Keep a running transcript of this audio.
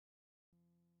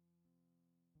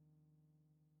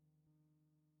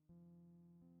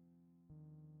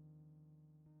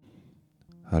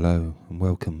Hello and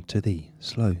welcome to the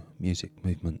Slow Music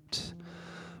Movement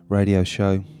radio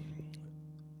show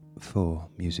for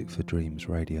Music for Dreams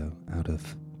Radio out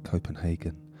of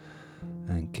Copenhagen,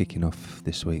 and kicking off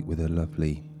this week with a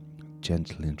lovely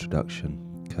gentle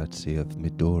introduction courtesy of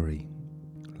Midori,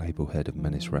 label head of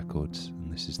Menace Records,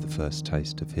 and this is the first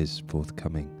taste of his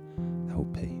forthcoming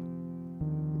LP.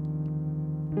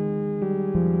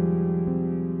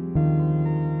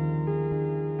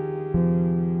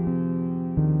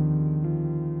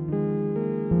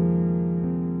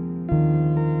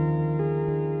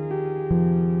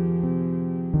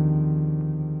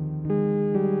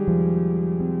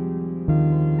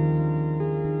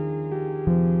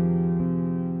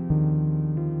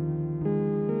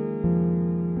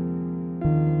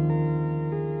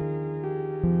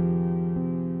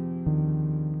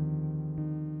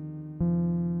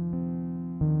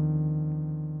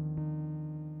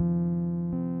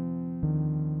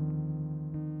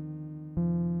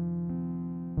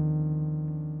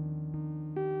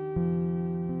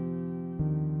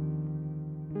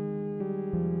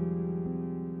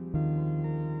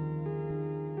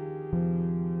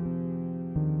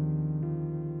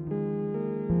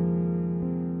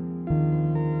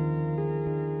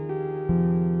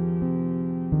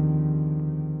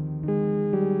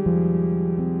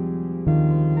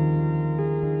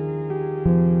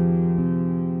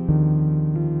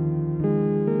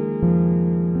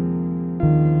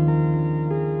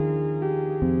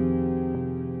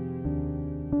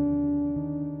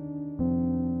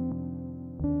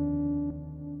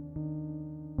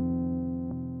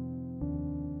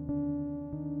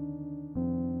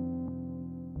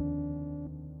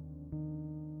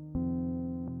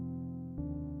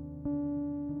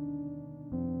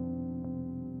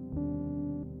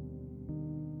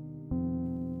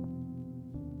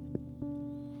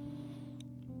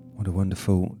 What a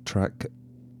wonderful track.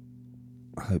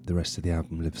 I hope the rest of the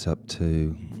album lives up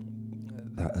to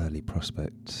that early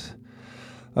prospect.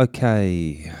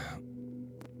 Okay,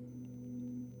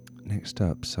 next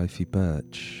up, Sophie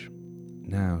Birch.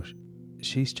 Now,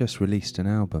 she's just released an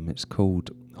album. It's called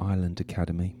Island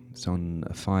Academy. It's on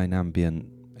a fine ambient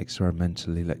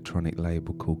experimental electronic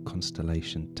label called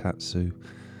Constellation Tatsu.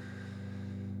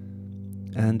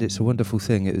 And it's a wonderful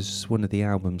thing. It was one of the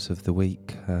albums of the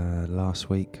week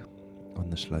last week on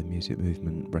the Slow Music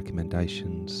Movement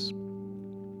recommendations.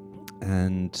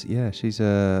 And yeah, she's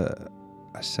a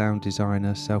sound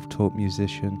designer, self-taught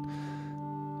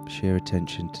musician, sheer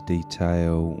attention to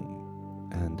detail,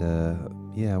 and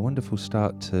a wonderful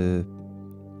start to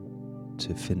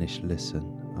finish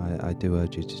listen. I do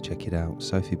urge you to check it out.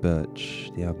 Sophie Birch,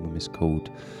 the album is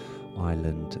called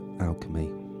Island Alchemy,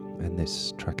 and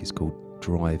this track is called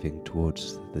Driving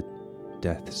Towards the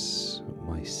Death's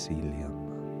Mycelium.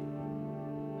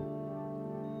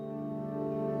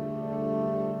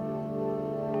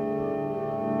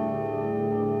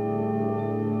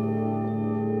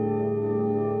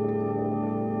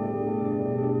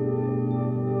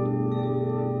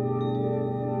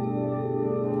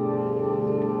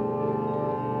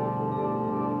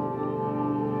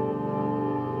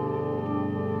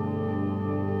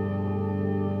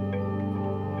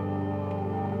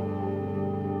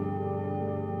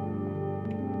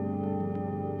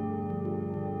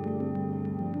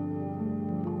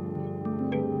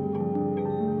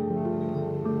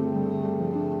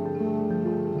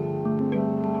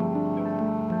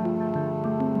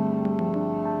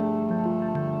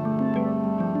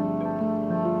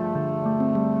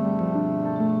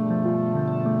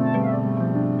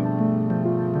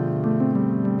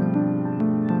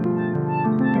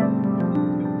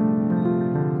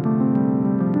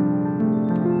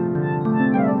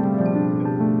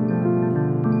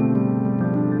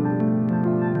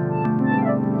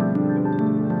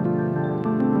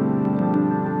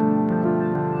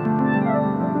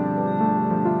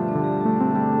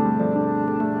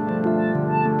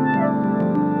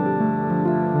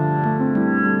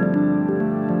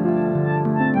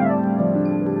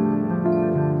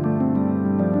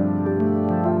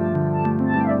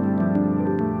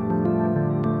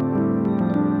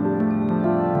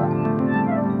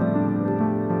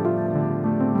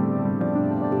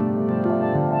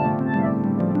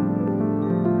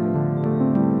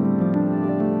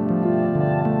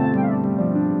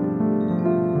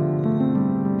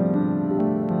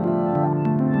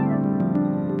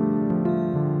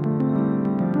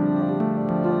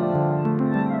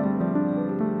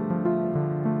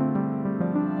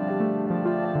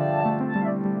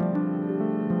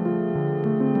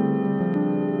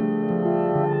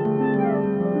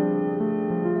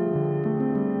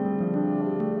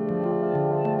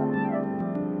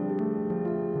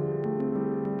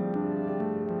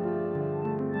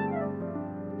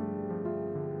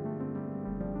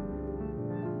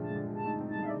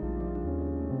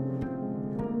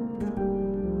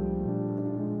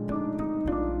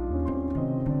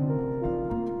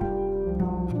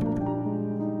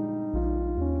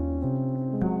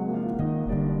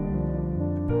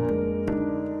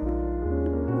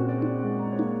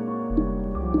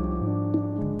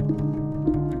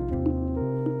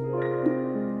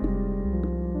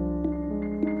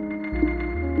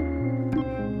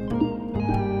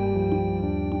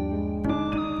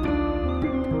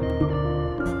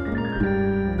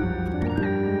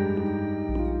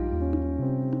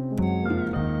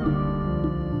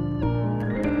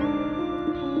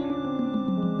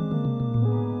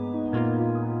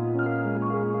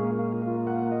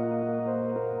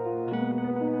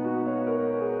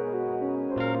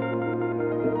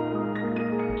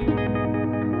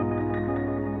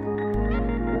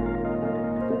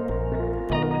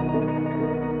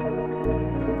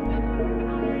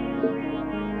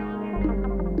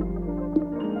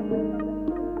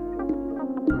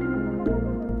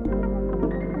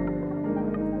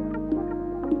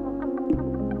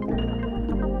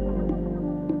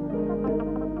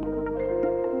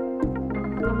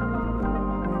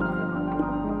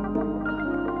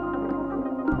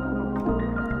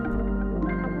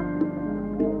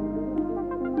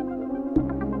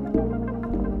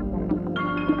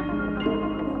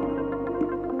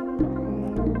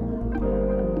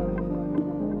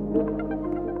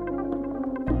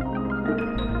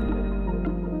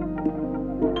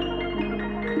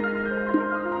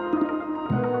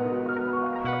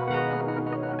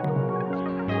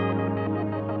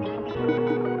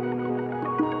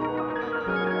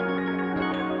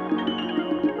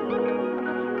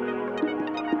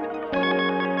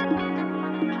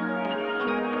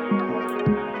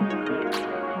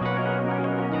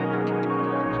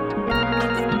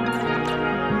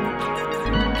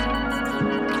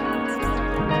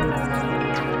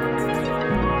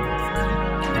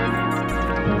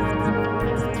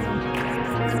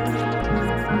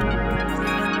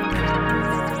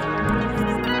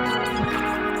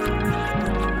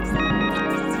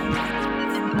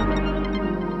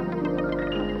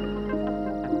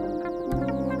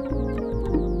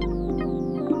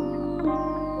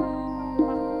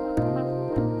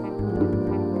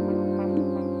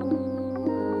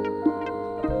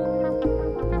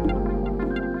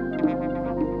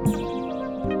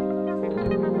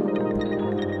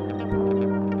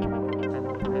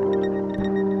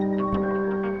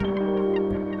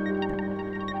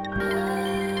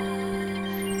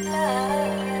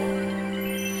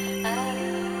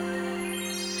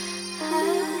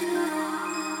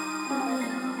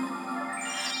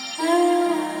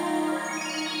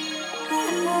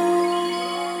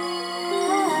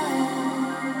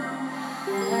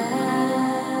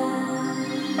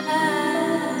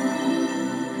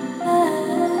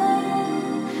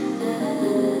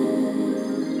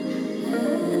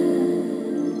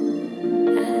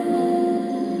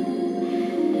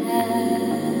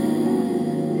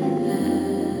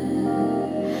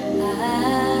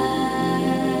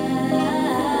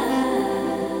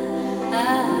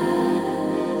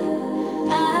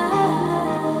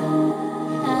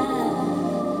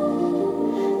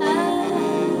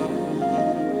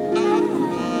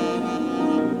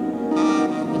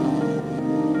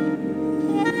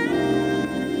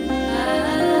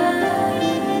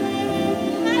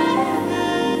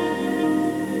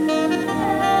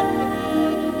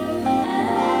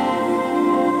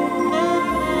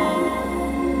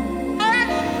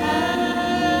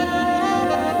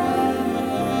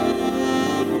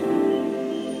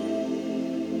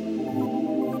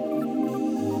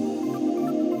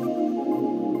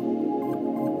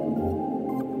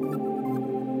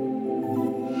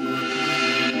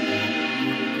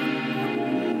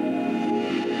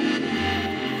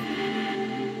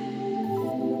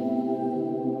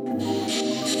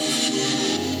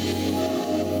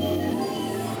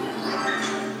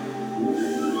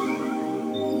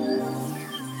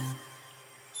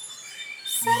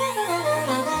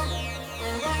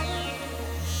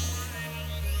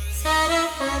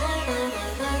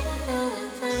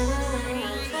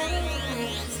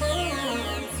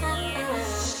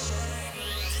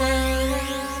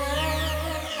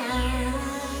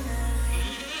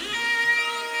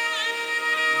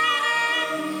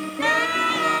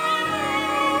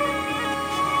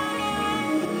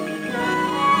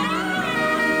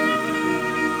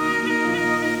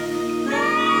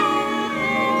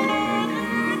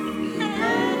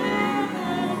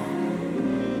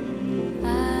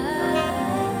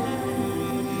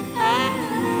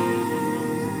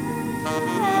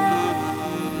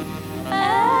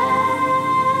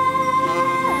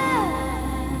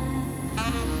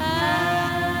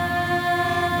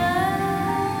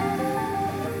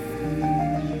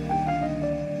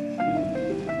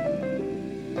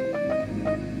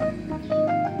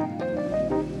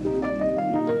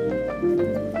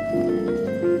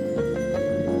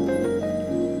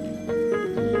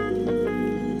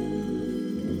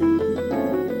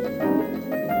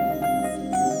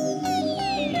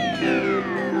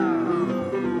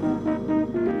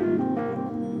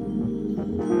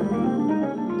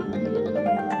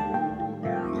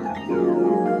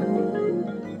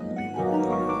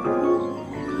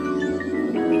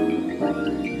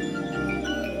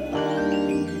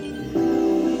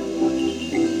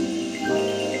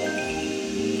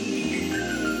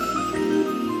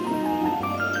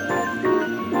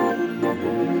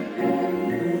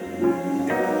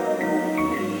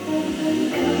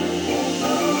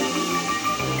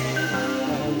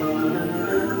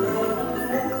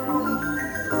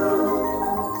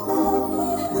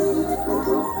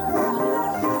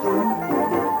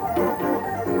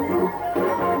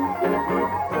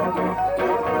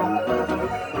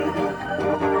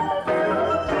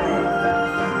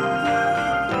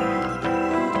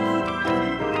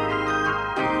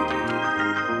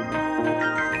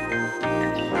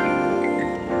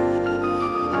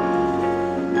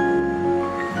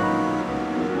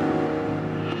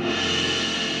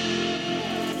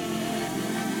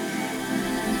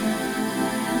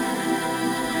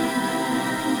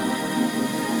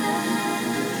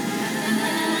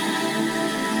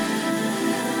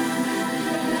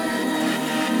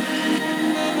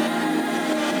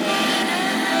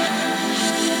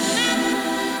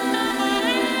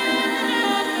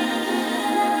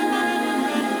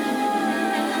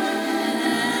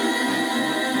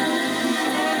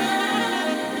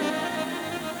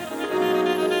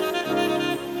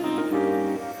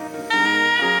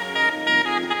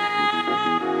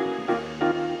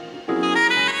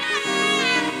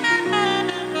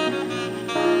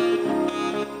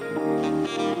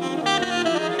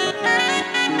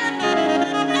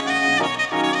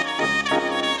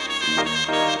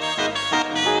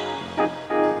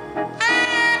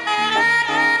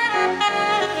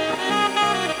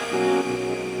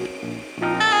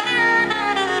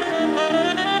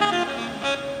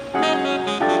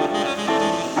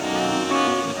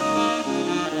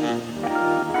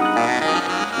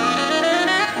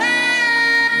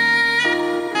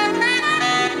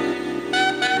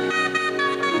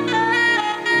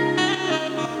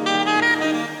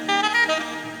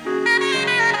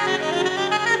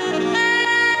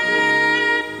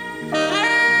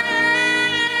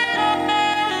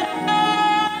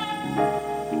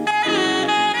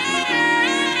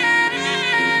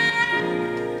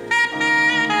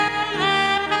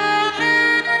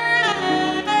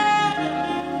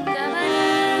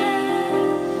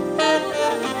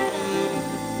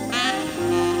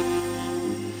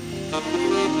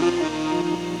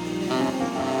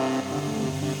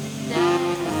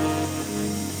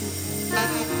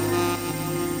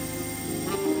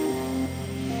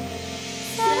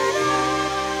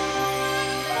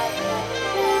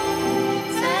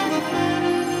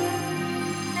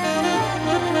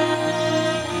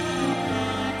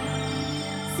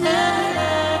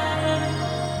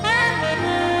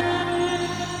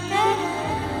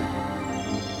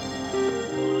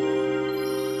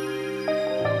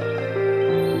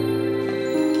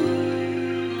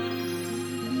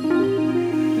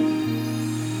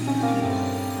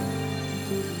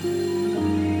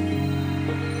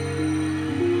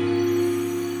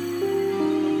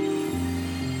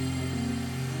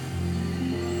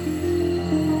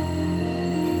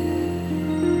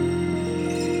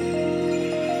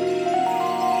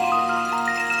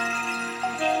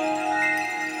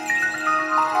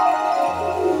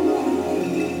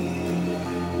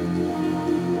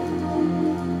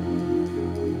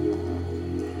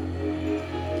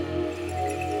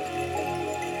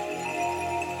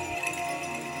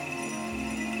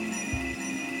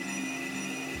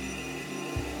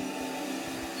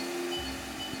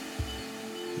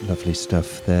 Lovely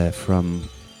stuff there from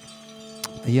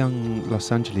a young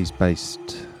Los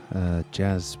Angeles-based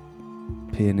jazz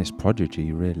pianist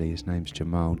prodigy, really. His name's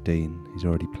Jamal Dean. He's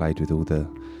already played with all the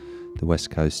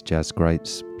West Coast jazz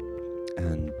greats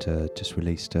and just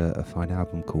released a fine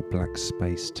album called Black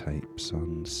Space Tapes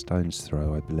on Stone's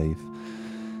Throw, I believe.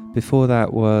 Before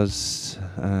that was,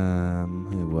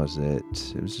 who was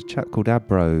it? It was a chap called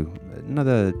Abro,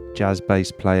 another jazz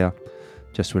bass player,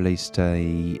 just released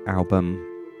a album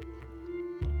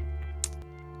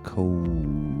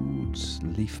called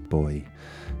Leaf Boy,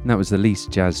 and that was the least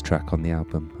jazz track on the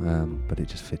album, but it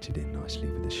just fitted in nicely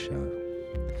with the show.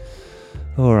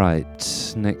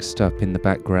 Alright, next up in the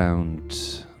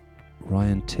background,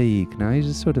 Ryan Teague. Now he's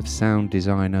a sort of sound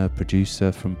designer,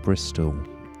 producer from Bristol,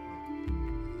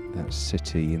 that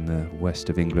city in the west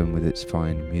of England with its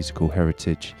fine musical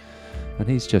heritage, and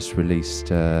he's just released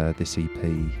this EP,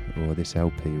 or this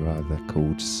LP rather,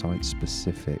 called Site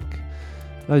Specific.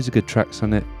 Loads of good tracks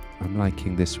on it. I'm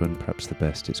liking this one perhaps the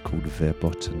best. It's called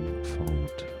Verboten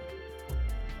Fold.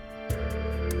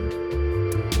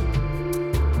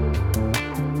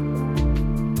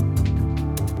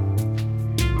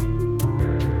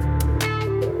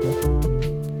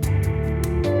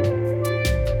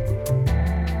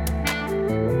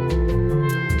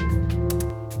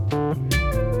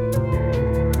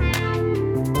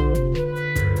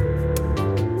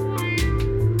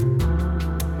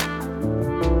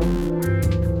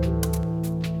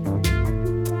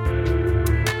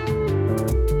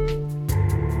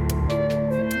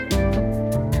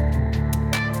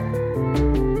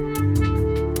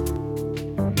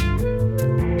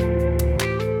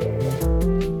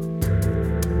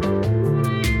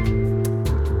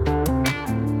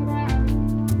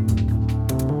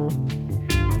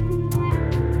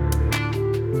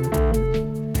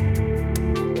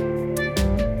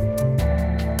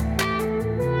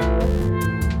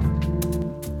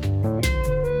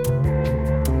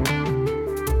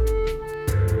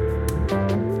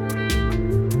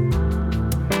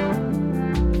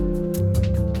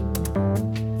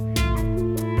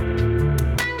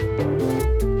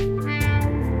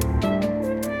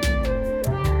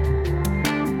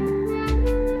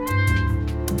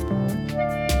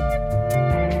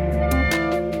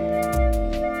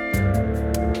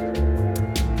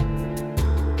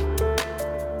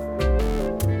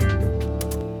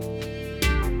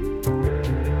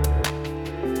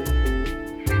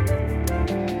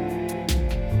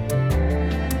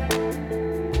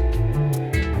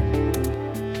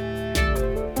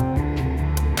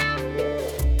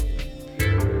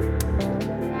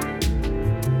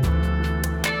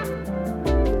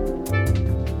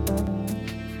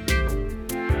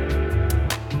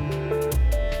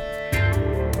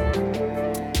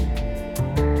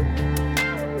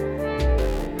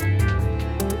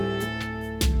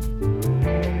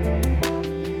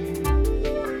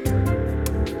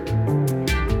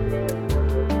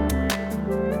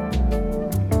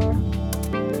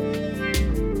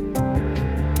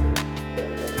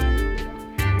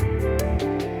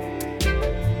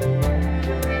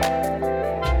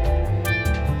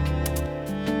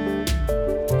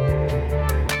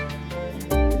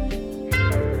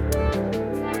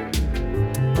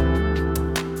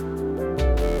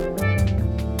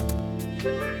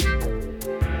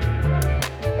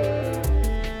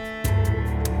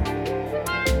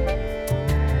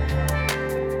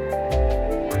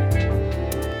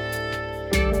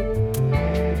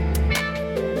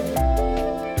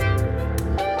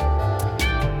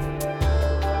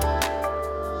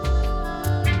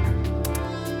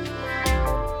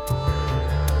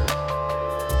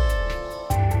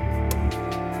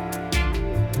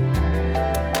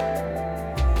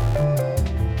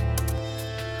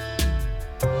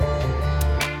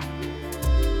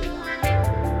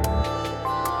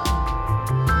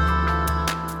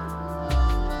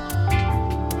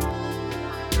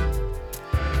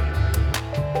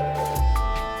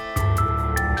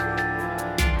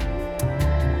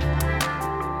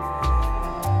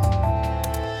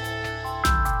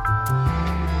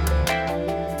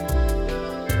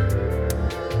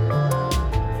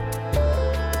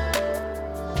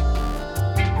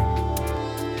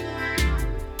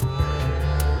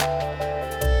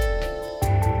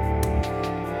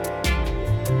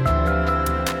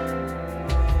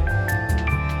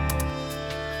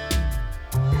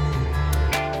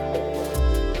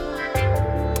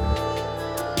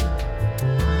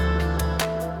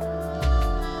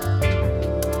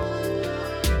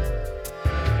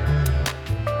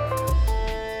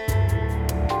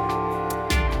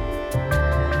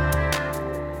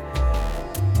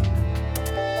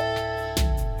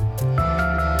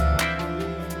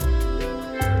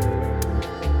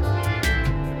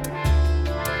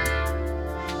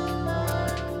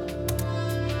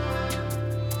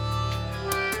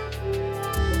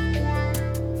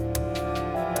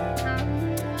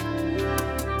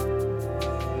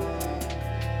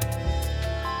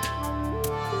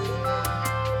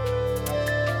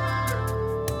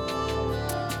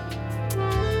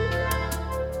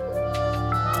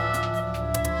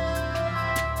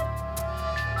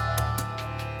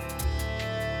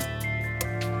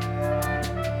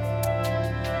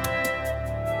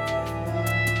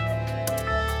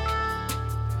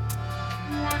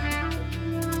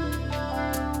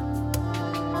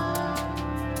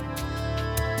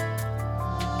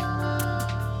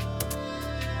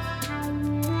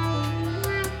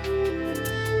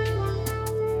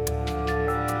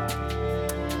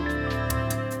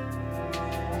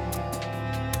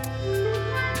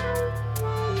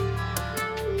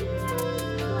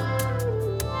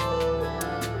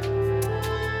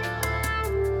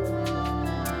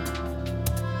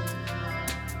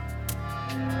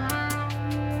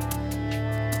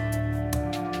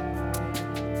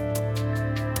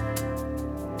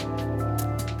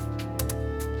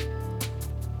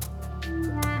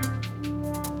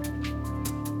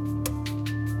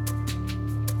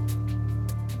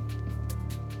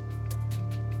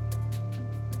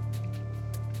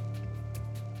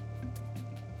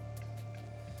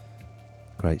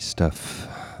 Great stuff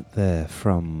there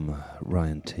from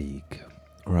Ryan Teague.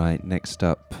 Right, next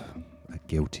up, a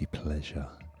guilty pleasure.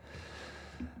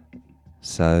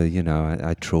 So, you know,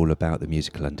 I trawl about the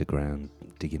musical underground,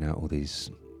 digging out all these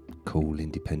cool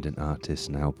independent artists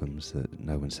and albums that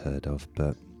no one's heard of,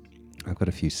 but I've got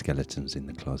a few skeletons in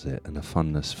the closet and a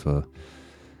fondness for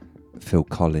Phil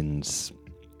Collins'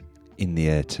 In the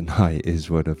Air Tonight is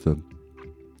one of them.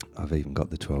 I've even got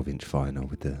the 12-inch vinyl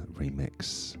with the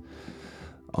remix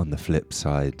on the flip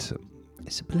side.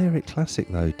 It's a lyric classic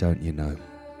though, don't you know?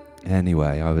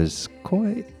 Anyway, I was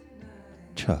quite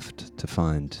chuffed to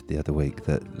find the other week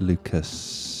that Lucy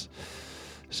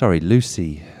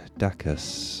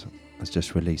Dacus has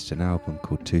just released an album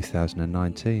called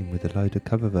 2019 with a load of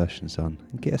cover versions on.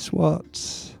 And guess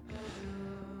what?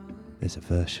 There's a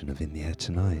version of In the Air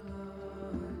Tonight.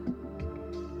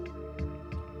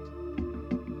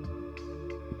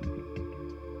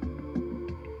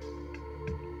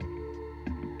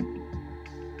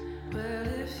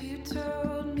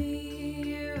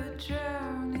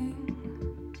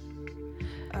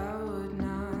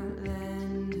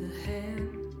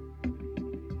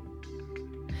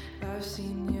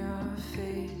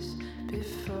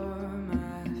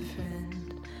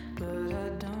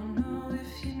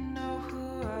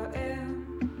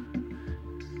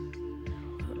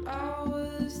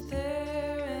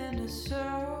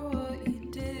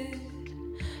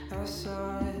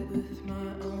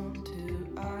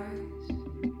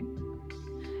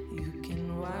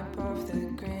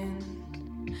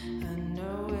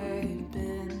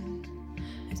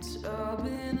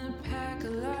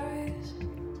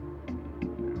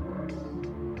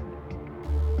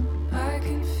 I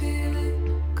can feel it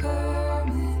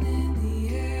coming in the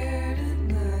air.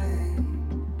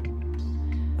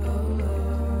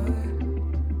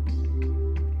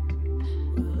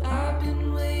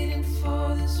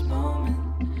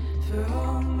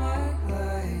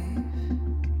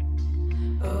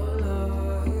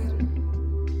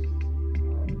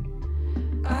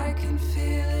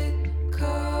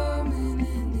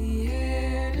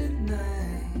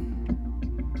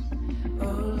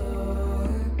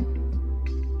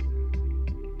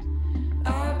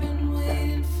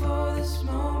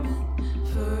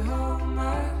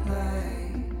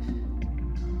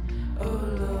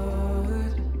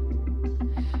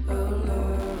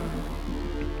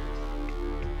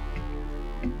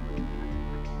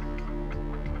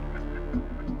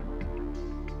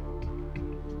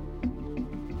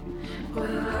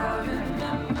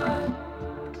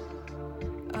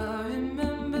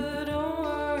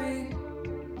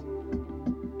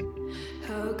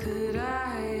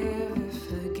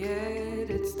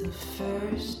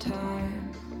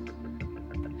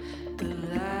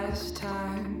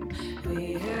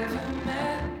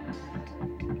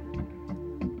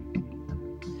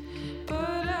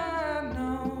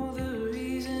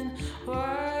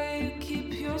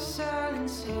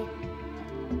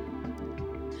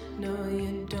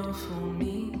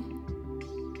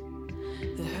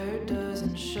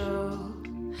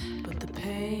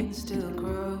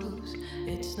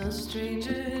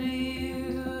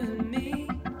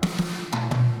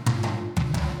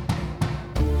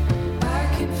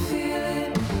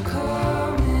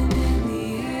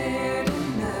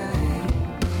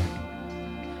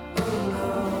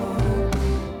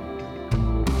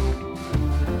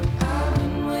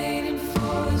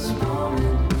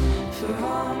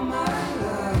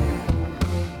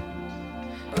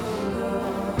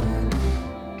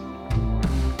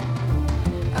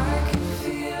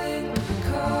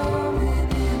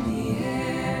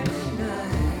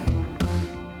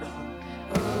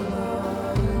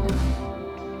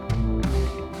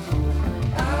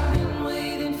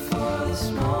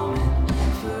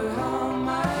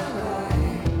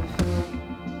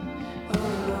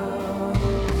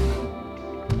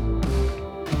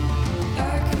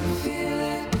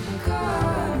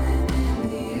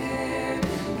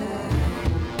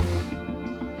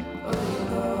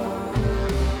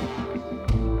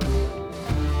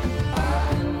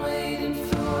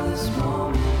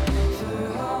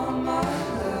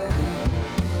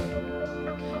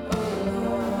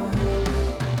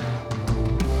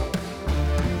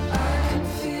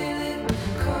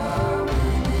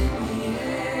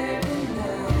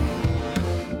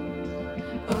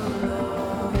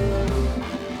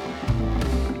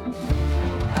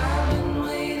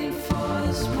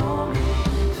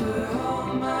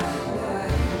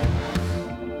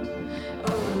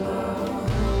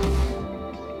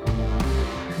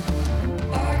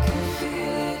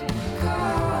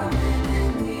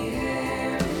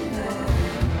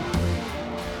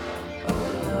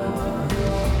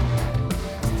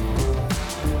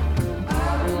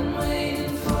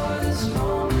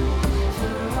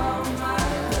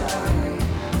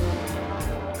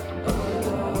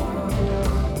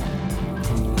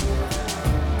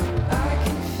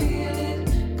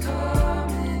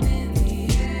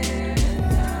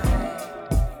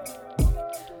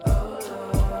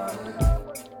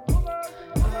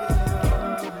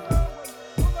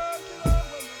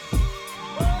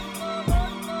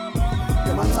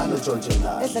 mancane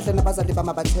utshontshela edladleni abazali bami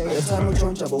abatheke ethime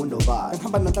utshontsha bowunobani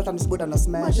ngihamba nonhlanhla nisibuda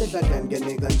nosmash manje edladleni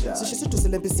ngene kanjani sisho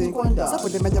sidusile empisini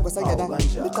savula imanyango sangena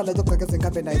iqala yokugqekeza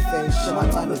inkambe nayifesh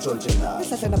mancane utshontshela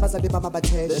edladleni abazali bami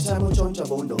abatheke ethime utshontsha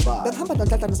bowunobani ngihamba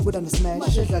nonhlanhla nisibuda nosmash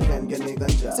manje edladleni ngene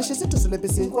kanjani sisho sidusile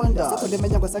empisini savula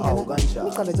imanyango sangena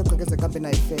iqala yokugqekeza inkambe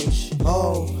nayifesh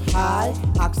oh hi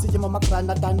akusiyima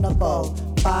magranda danabo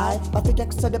bye bafike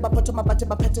kusele baphothuma bathi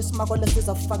baphethe isimako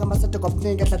lesizafaka amasede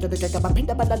kobuningi edladlelekeke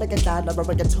baphinde balaleke dlala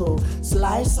roreke 2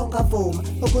 slice ongavuma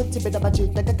ukuthi bena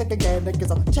bajide kekekengene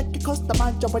ngizo-check i-costa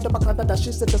manje wena magranda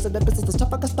dashise doselebhizinisi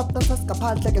sithafaka stop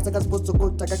nasasingaphandle ngeze ngazibuza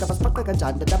ukuthi akeke basibaqe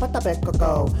kanjani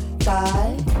nabatabekoko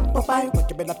guy bobay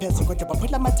wagibela phezulu kodwa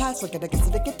baphula amathasi wangena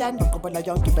ngesilekitani waqobela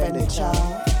yonke ifurniture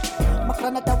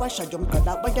magranda dawasha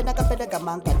yomgqala wangena kapele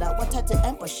ngamangala wathathe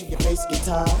i-ambush ye-bass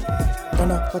guitar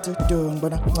Donna what you doing,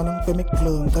 but I'm gonna be me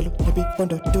gloom. Galu, baby,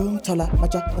 wonder doom, tala,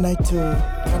 maja, and I too.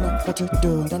 Donna what you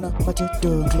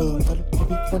doing, gloom. Galu,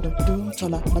 baby, wonder doom,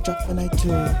 tala, maja, and I too.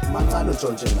 Mancane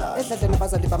utshontshela edladleni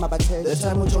abazali bami abatheke the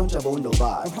time utshontsha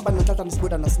bowunobani ngihamba nonhlanhla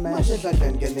nisibuda nosmash manje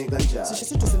edladleni ngene kanjani sisho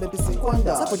sidusile empisini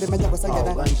savula imanyango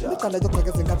sangena iqala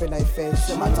yokugqekeza inkambe nayifesh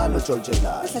mancane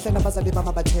utshontshela edladleni abazali bami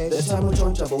abatheke the time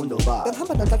utshontsha bowunobani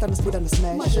ngihamba nonhlanhla nisibuda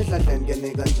nosmash manje edladleni ngene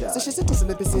kanjani sisho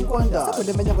sidusile empisini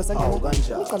savula imanyango sangena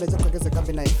iqala yokugqekeza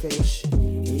inkambe nayifesh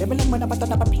lebele ngibona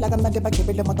abantwana baphila kamnandi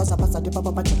bagibele imoto zabazali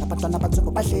babo bagcina abantwana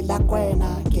abansungu badlela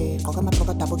kwena-ke gqoka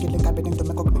amabhroka adabukile enkambeni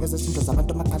ngidume kokubekeza izinto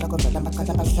zabantu maqala kovela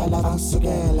amaqala bahlala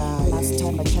bangisukela last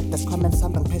time I checked this comment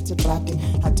sami ngiphethe ibradi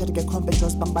atheri-ke khombe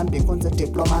jos bangibambe inkunzi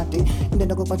ediplomati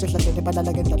indeni kokubanje edladleni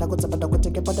balala ngendlela kuthi abantu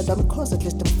akutheke bona lomkhozi at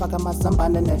least mfaka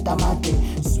amazambane netamati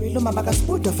swile umama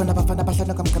kasibudo funa abafana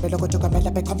bahlala kamgabelo kodwa kwamele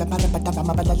bekhombe pharembadamba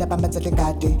mabalale bamenzela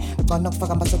ingadi ngcono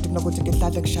kufaka amasodi kunokuthi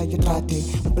ngihlale ngishaye idradi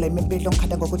ngiblame impilo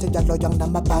ngikhale ngokuthi njaloyo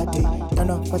nginamabhadi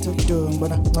nono what you doing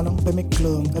bona ngcono ngibe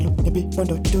me-gloom galu nibi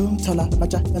bondo doom thala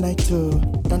maja yanay-2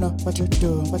 nono what you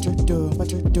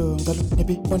doing galu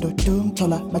nibi bondo doom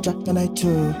thala maja yanay-2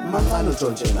 mancane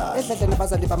utshontshela edladleni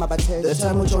abazali bami abatheke the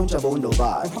time utshontsha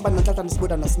bowunobani ngihamba nonhlanhla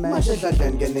nisibuda nosmash manje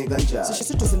edladleni ngene kanjani sisho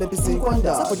sidusile empisini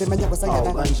savula imanyango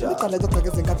sangena iqala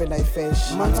yokugqekeza inkambe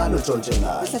nayifesh mancane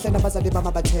utshontshela edladleni abazali bami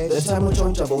abatheke the time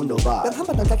utshontsha bowunobani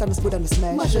ngihamba nonhlanhla nisibuda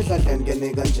nosmash manje edladleni ngene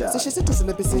kanjani sisho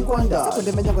sidusile empisini savula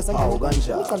imanyango sangena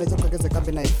iqala yokugqekeza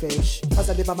inkambe nayifesh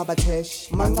abazali bami abatheke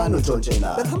mancane utshontshela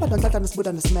ngihamba nonhlanhla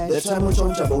nisibuda nosmash the time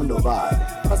utshontsha bowunobani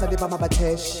abazali bami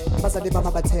abatheke abazali bami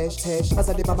abatheke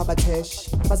abazali bami abatheke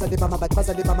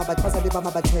abazali bami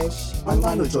abatheke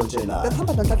mancane utshontshela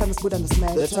ngihamba nonhlanhla nisibuda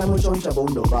nosmash the time utshontsha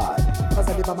bowunobani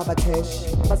abazali bami abatheke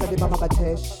abazali bami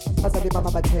abatheke abazali bami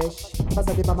abatheke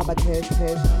abazali bami abatheke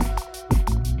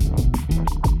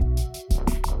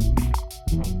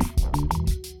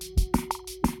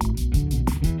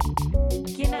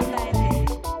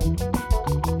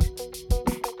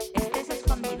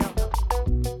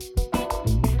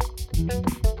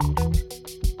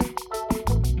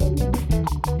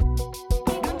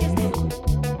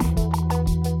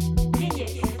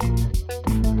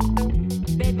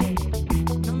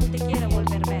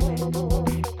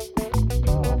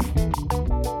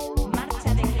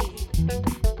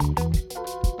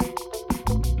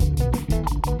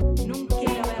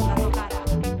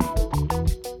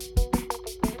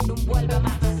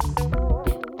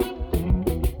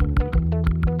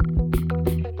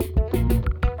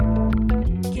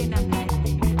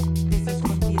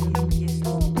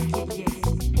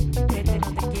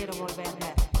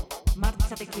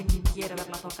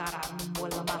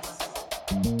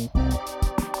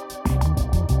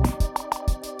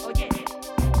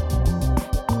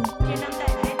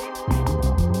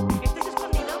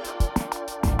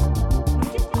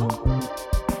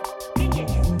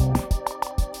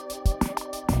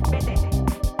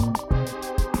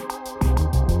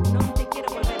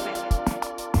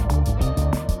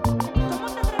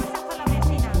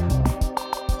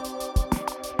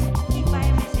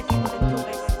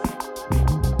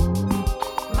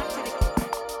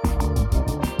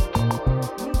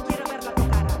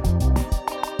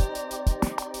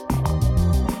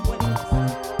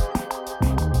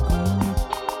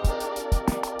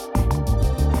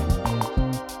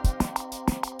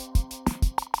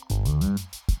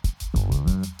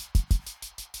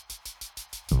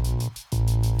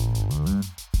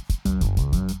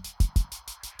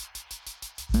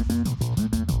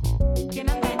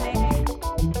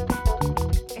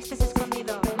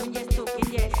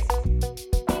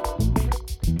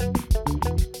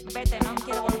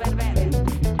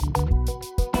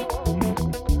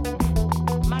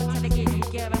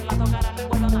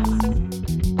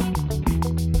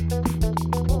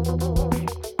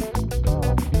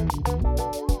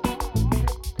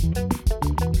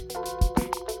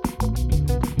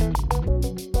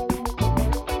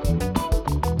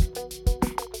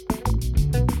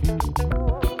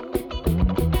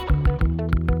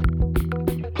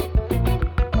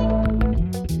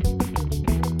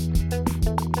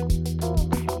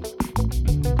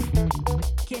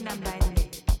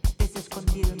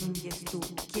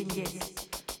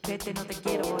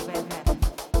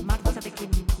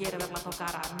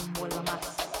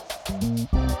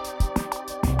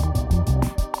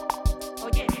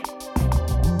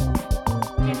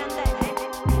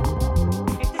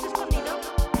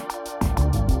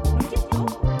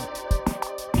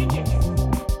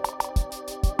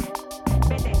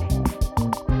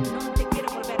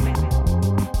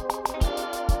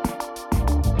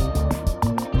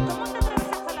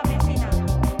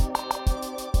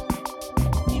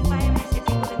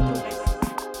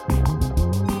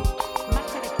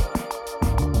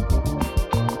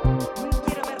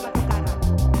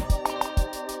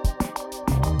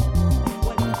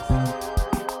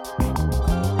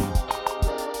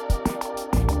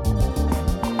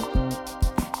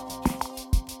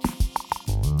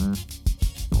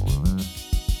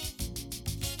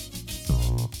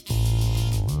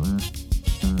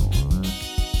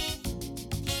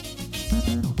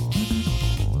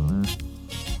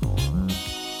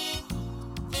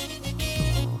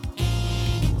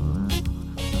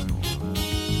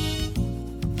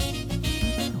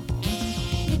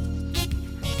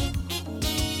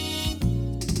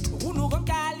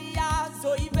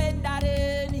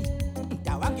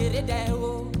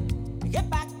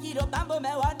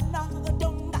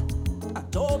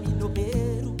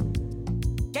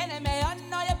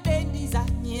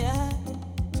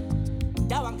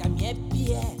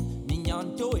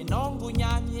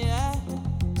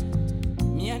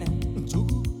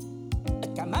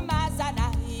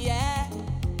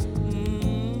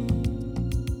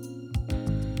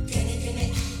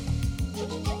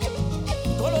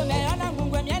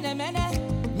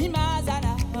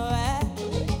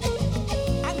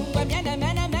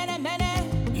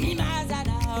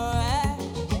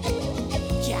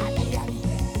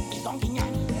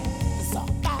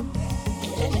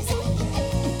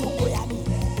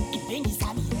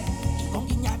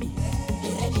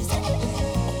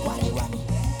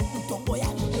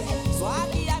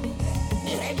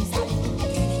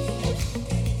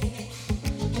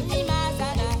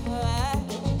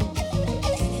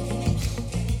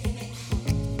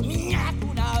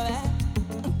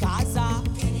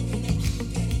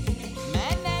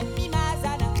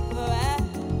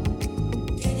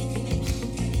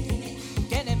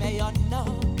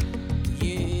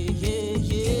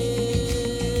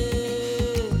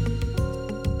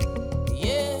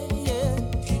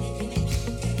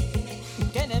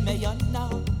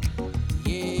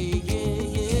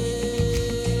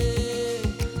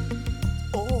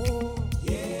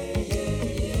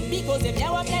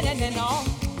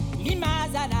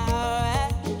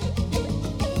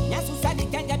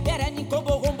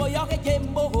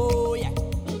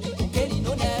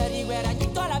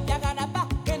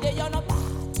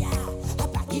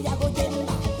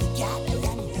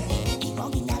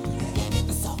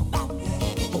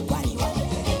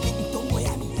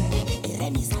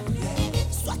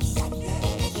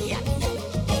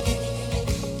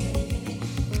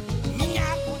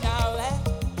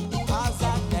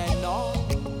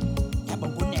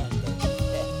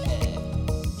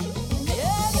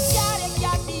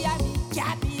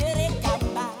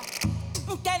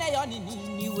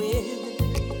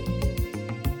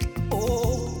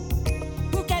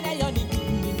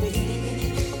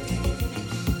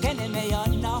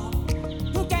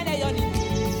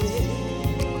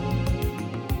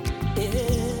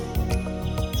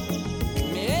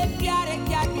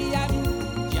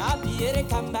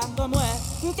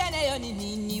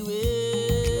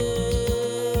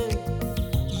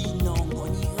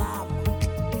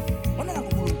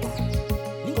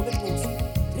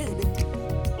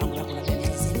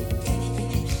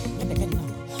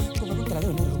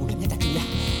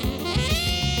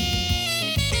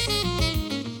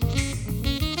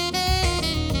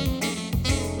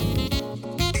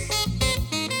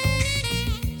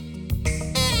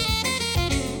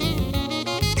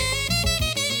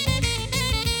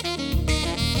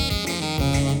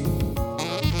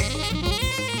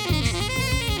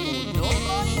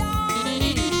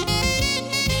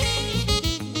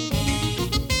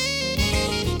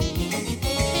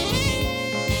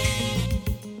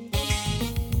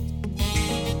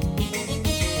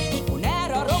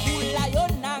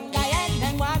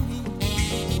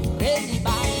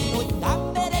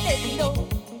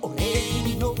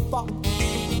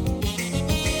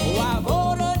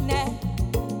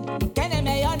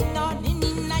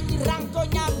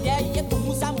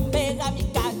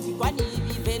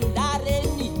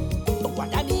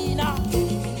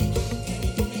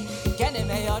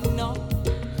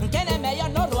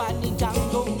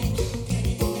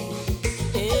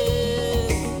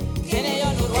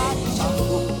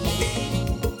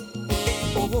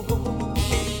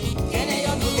Can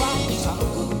I on the right?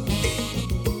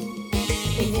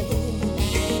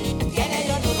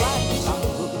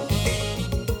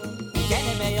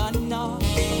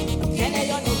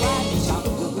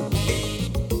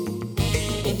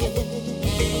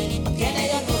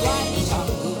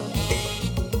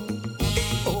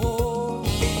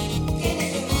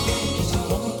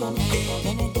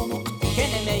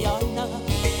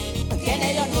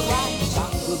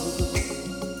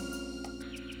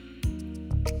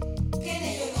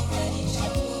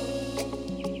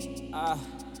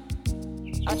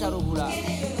 acha rubula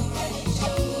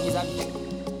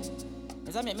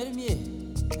izami merimi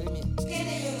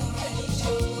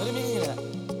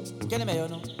kene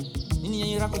meyono nini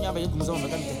yenye rako nyamba yekumza omba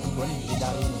kamite kwani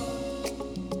ndari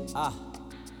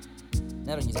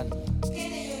nero nyizani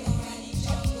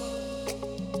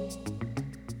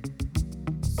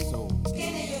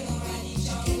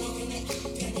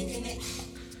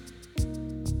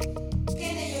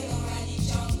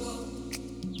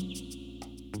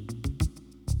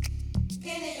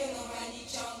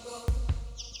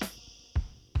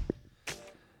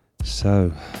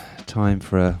So, time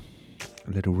for a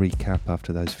little recap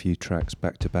after those few tracks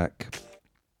back to back.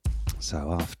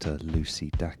 So after Lucy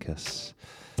Dacus,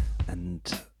 and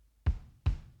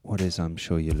what is, I'm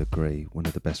sure you'll agree, one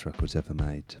of the best records ever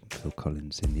made, Phil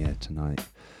Collins in the Air Tonight,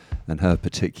 and her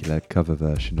particular cover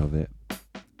version of it,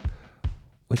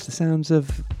 which the sounds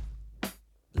of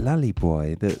Lally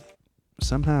Boy that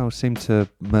somehow seem to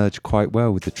merge quite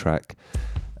well with the track.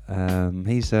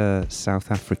 He's a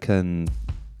South African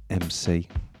MC,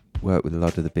 worked with a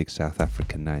lot of the big South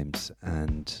African names,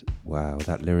 and wow,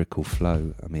 that lyrical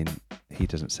flow, I mean, he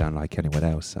doesn't sound like anyone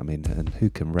else. I mean, and who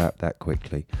can rap that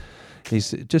quickly?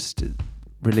 He's just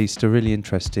released a really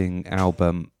interesting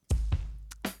album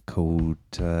called,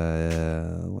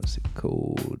 what's it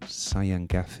called?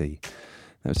 Sayangafi.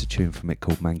 That was a tune from it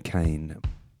called Mancaine.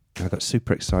 I got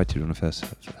super excited when I first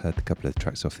heard a couple of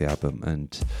tracks off the album,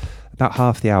 and about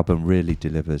half the album really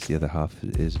delivers, the other half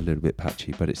is a little bit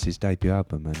patchy, but it's his debut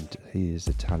album and he is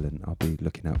a talent. I'll be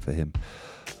looking out for him.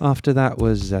 After that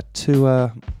was a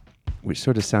tour, which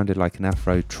sort of sounded like an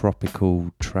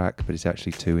Afro-tropical track, but it's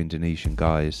actually two Indonesian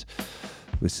guys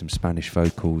with some Spanish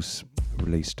vocals,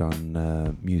 released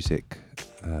on Music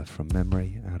from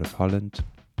Memory out of Holland.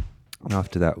 And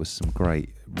after that was some great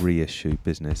reissue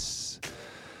business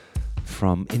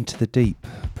from Into the Deep,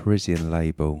 Parisian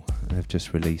label. They've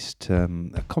just released a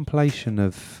compilation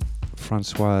of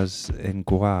Francoise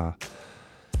Ngois,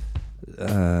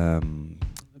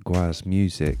 Ngois'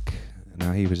 music.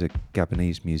 Now, he was a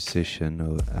Gabonese musician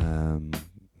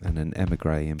and an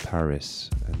emigre in Paris,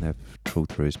 and they've trawled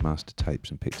through his master tapes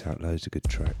and picked out loads of good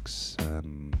tracks.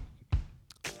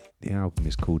 The album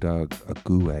is called Ague,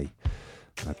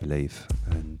 I believe,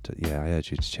 and yeah, I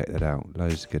urge you to check that out.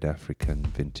 Loads of good African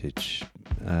vintage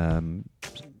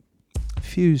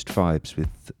fused vibes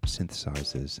with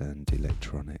synthesizers and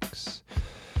electronics.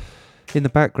 In the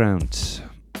background,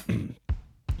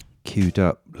 queued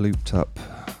up, looped up,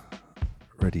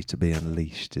 ready to be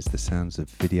unleashed, is the sounds of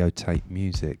Videotape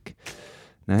Music.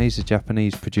 Now, he's a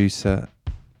Japanese producer,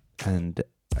 and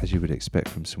as you would expect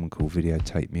from someone called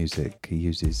Videotape Music, he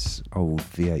uses old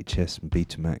VHS and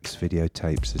Betamax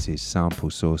videotapes as his sample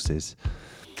sources,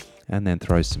 and then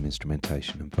throws some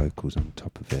instrumentation and vocals on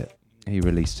top of it. He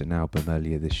released an album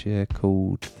earlier this year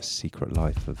called The Secret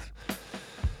Life of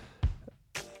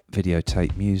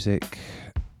Videotape Music,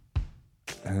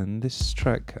 and this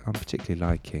track I'm particularly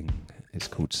liking. It's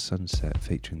called Sunset,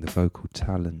 featuring the vocal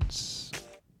talents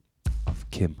of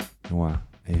Kim Noa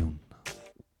Eun.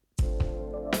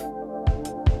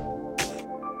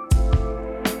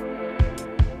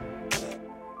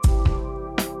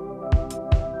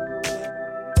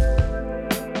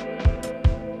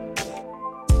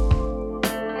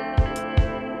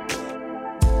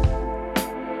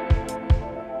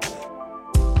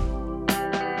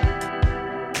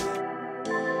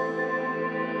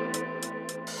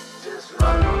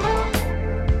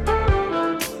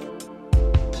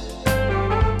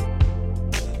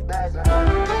 Bad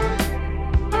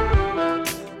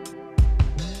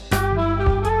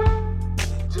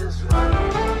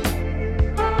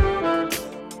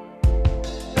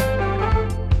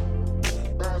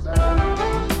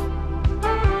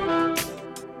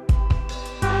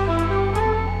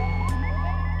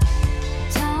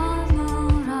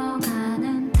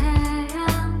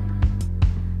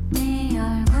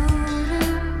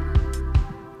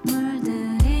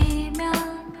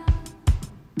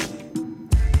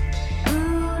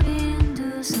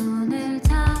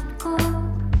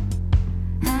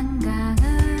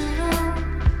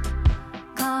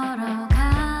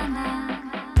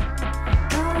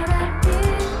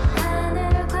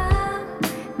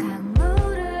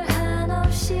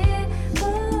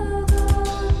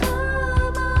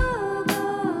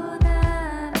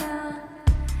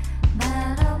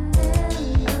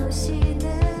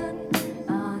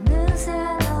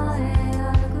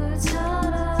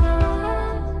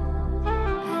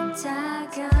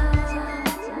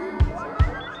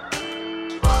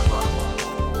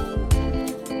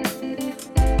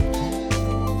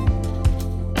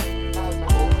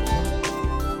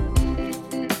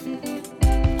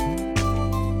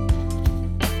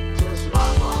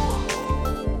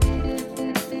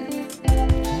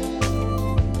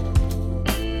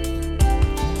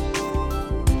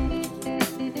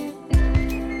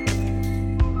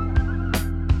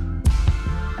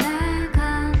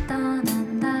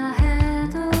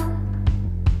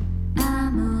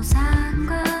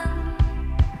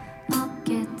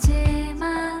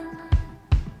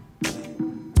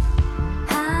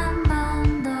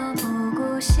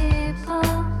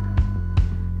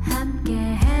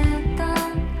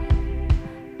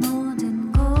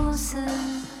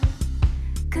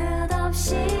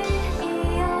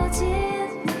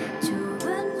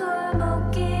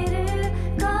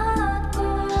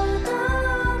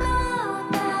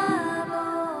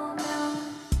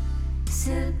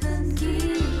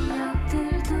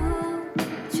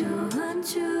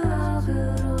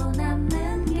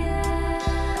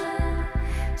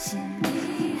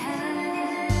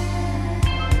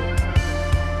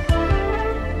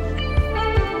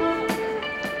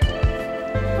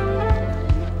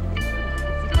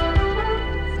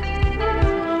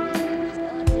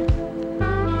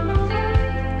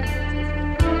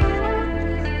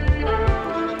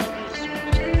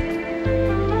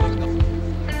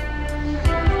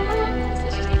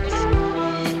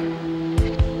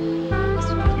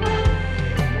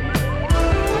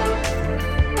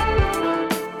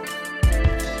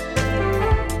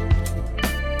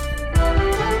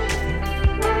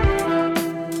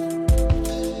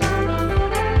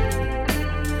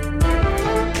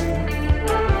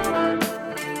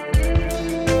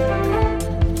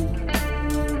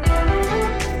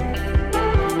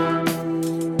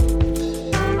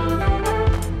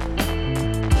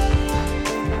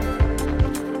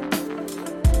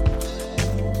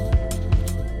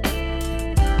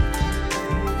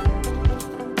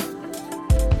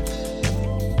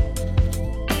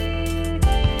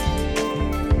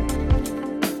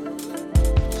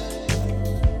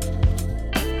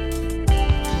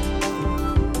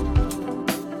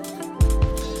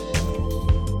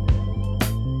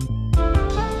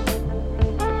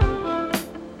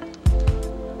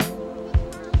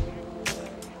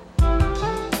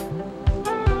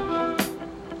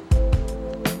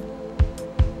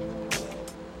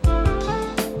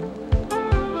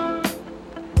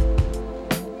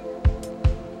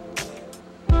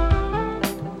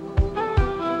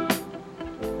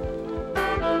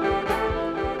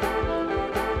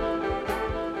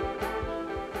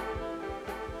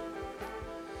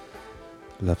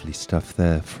Lovely stuff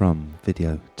there from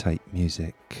Videotape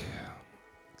Music,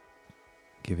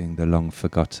 giving the long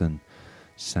forgotten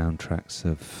soundtracks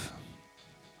of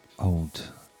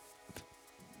old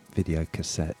video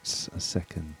cassettes a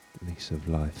second lease of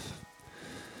life.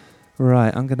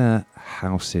 Right, I'm gonna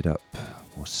house it up,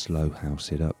 or slow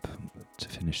house it up to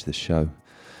finish the show.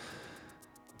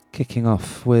 Kicking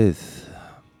off with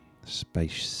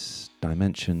Space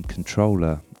Dimension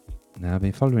Controller. Now, I've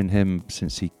been following him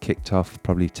since he kicked off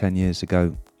probably 10 years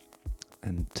ago.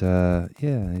 And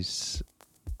yeah, he's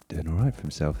doing all right for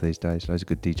himself these days. Loads of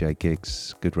good DJ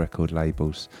gigs, good record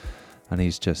labels. And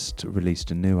he's just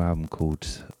released a new album called,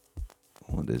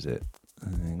 what is it?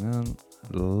 Hang on.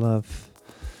 Love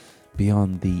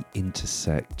Beyond the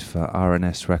Intersect for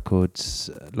RNS Records.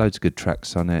 Loads of good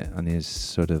tracks on it, and his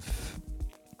sort of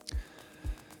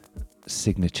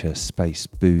signature space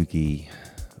boogie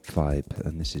vibe,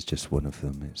 and this is just one of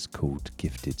them. It's called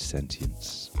Gifted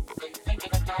Sentience.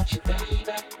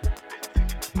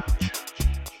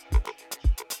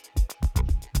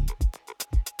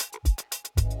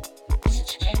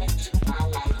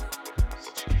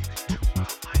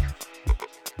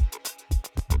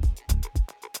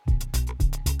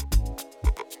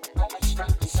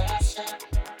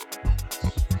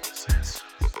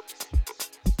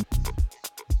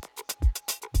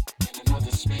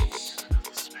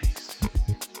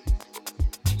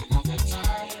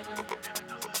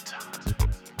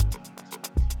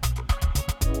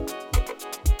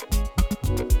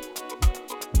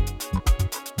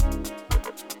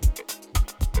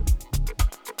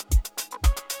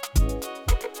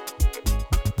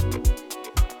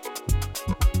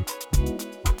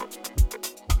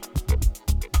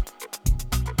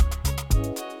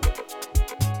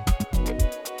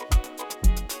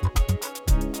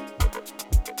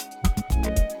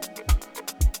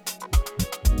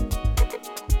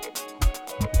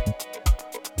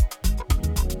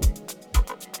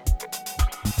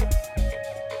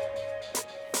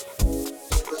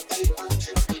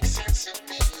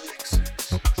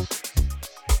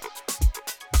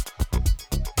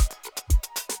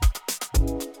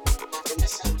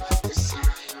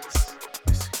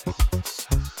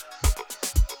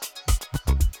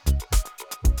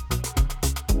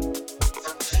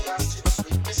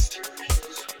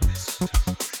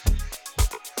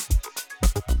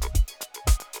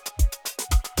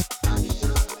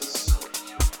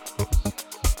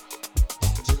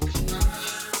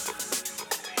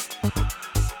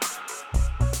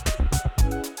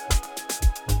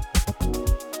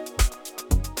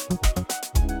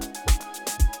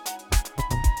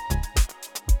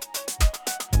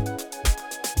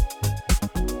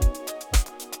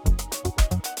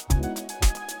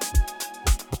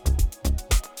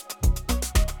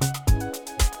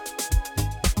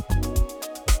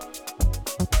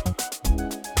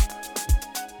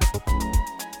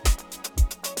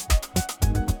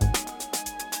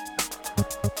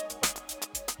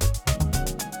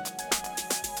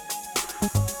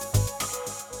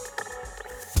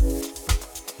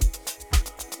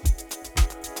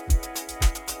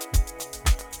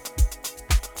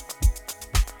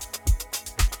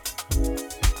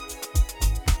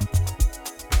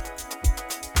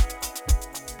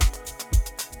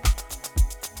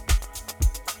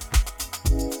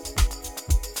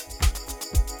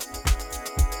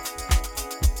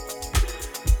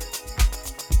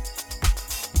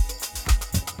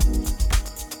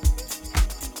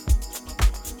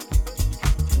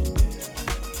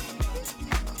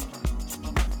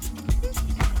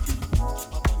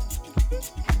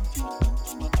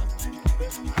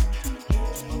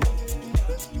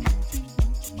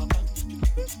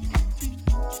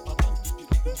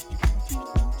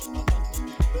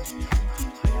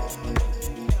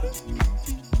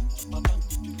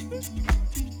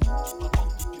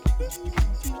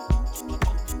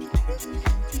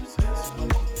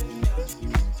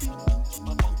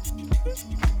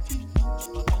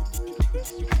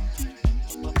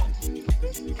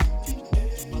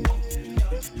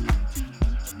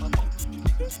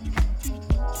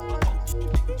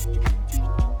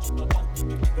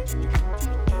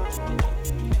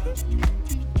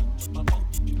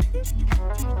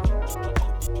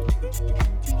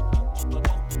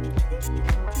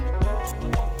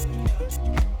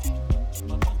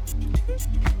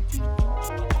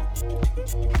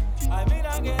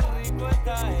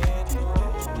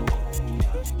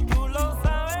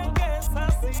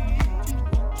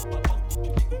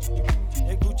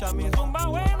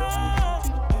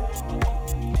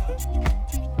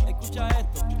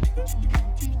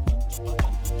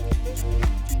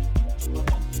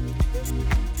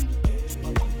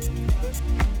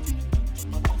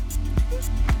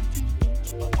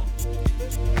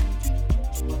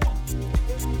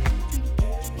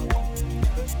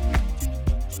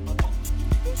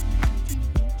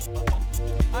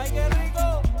 Ay, qué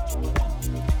rico.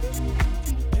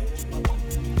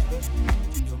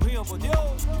 Dios mío, por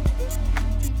Dios.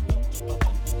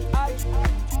 Ay,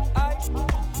 ay,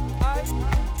 ay,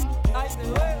 ay, te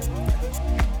duele.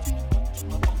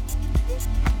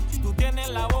 Tú tienes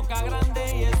la boca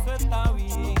grande y eso está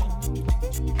bien.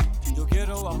 Yo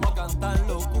quiero, vamos a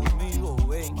cantarlo conmigo,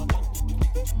 ven.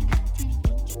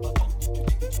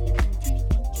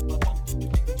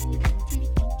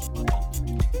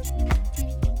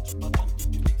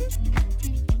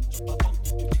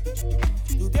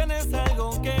 Tú tienes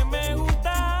algo que me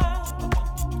gusta,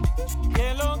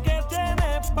 que lo que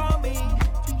tienes pa' mí.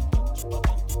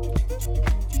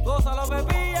 Gózalo,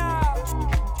 Pepilla.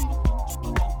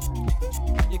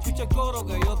 Y escucha el coro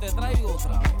que yo te traigo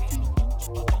otra vez.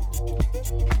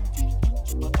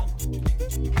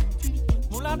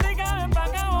 Mulatica, ven pa'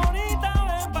 acá bonita,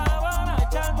 ven pa'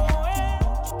 Guarachango,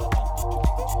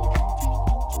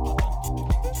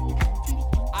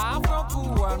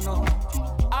 Afro-cubano,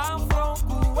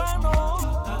 afro-cubano.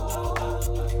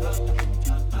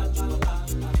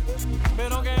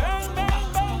 Pero que ven, ven,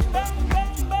 ven, ven, ven,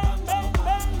 ven, ven,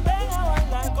 ven, ven a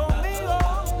bailar conmigo.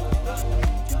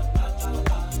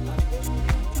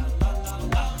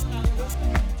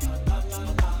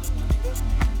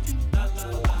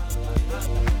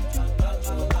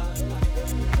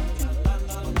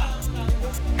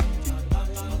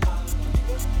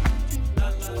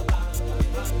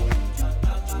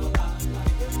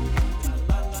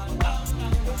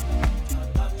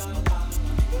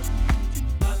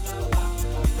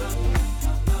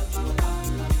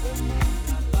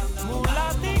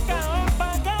 Mulatica, ven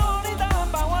pa' acá bonita, ven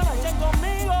pa' Guarachán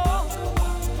conmigo.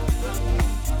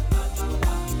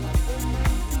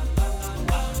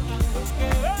 Que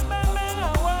ven, ven, ven a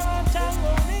Guarachán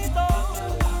bonito.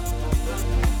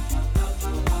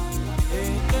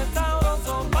 Este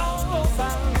sabroso pa'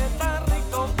 gozar, está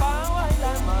rico pa'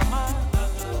 bailar, mamá.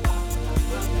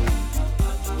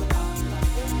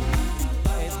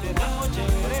 Este ritmo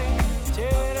chévere,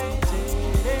 chévere,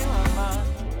 chévere, mamá.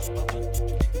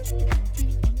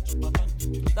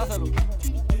 Dáselo.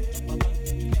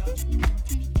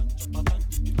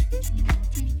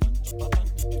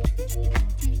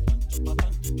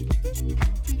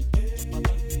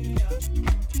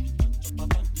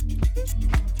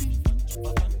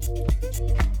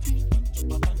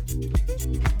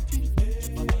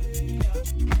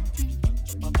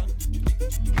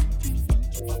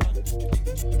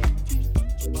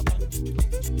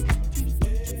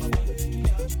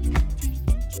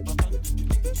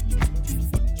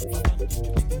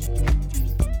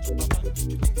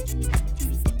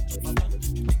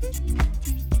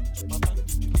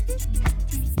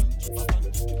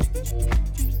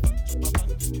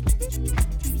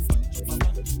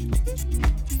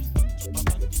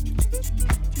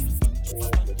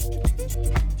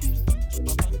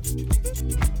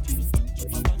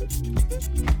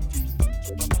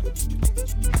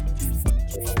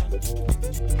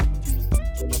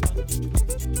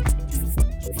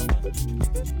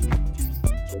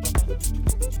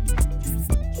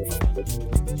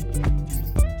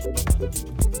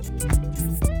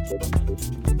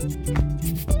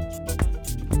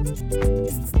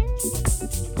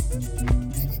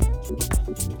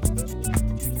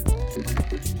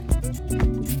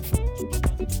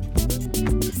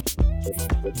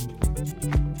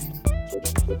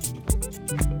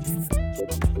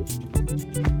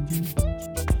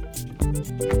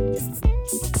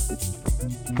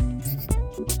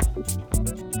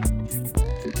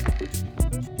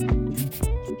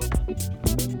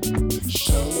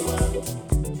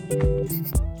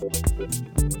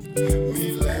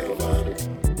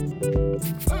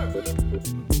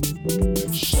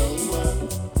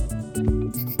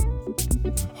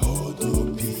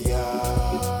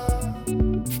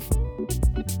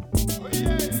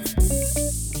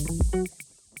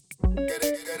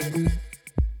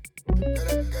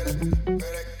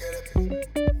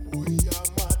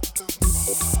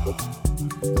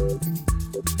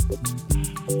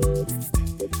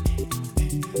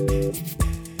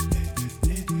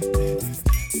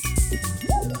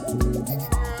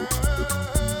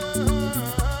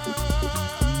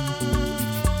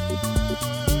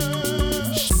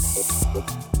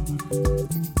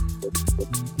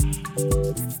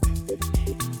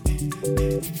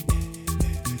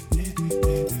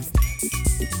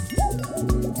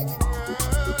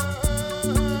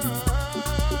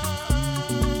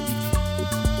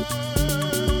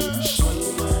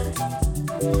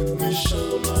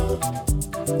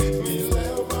 Me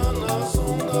leva nas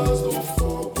ondas do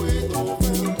fogo e do vento.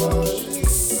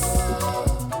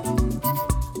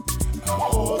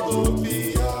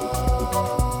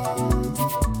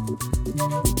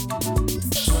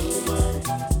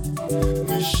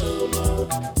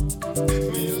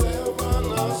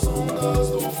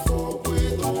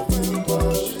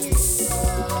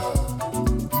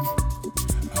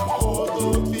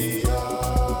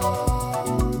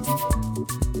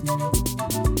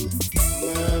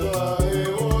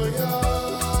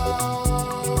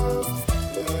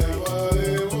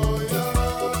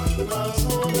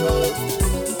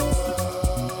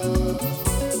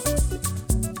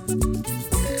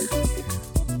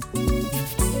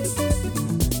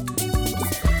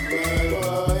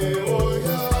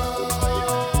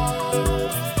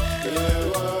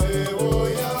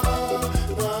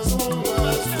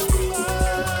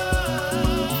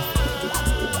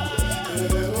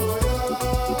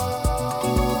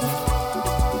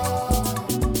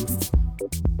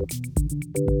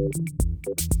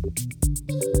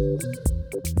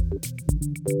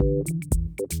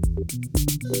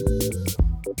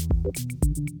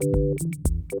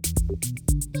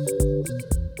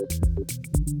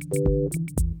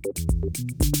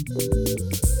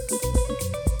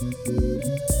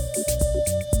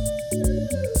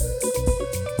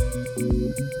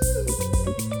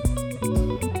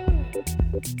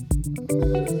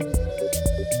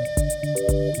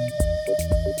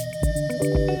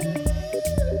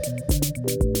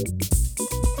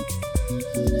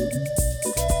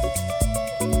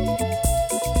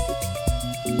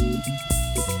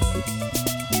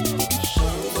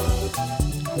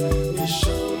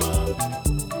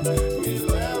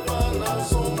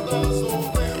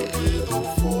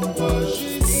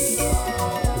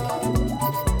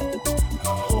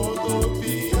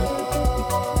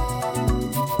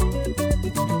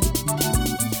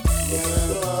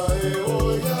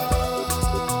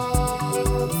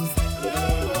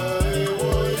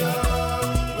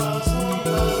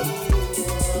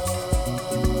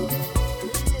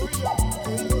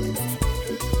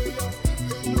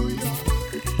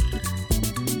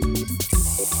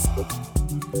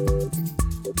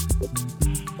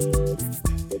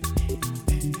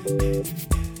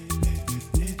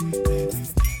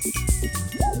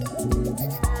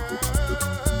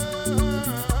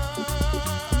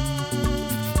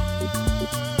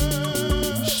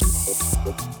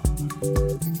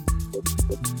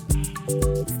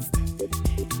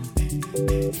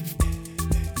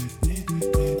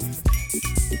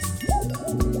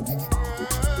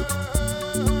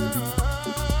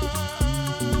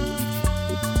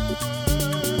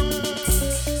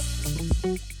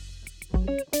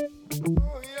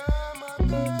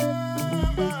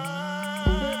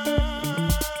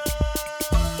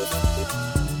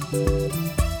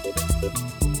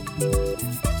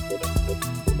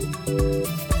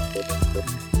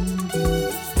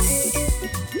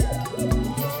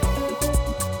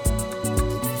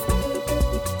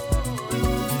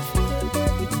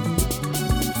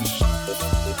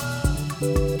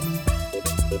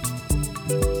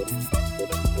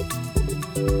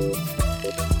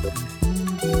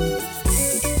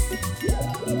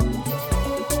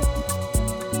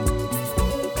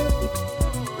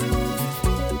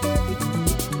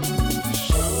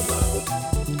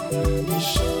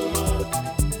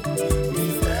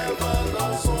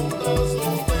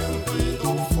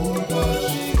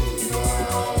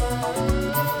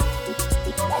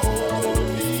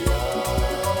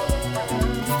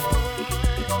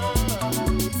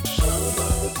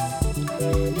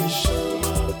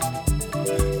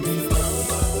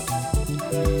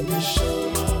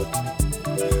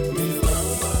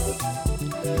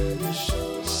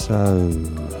 So,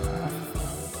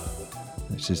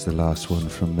 this is the last one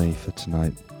from me for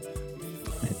tonight.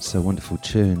 It's a wonderful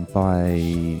tune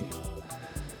by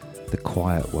The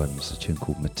Quiet Ones, a tune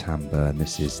called Matamba, and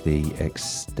this is the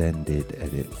extended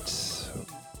edit.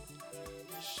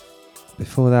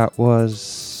 Before that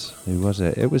was, who was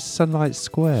it? It was Sunlight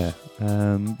Square.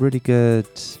 Really good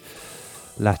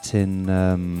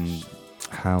Latin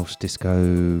house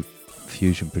disco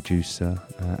fusion producer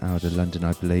out of London,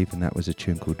 I believe, and that was a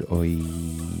tune called Oi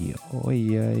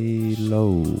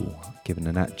Lo, given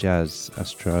an At Jazz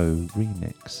Astro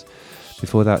remix.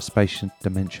 Before that, Space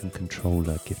Dimension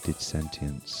Controller, Gifted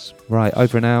Sentience. Right,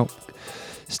 over and out.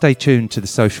 Stay tuned to the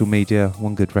social media.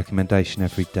 One good recommendation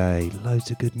every day.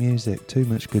 Loads of good music, too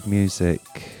much good music.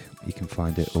 You can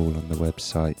find it all on the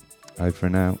website. Over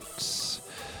and out.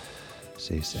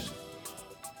 See you soon.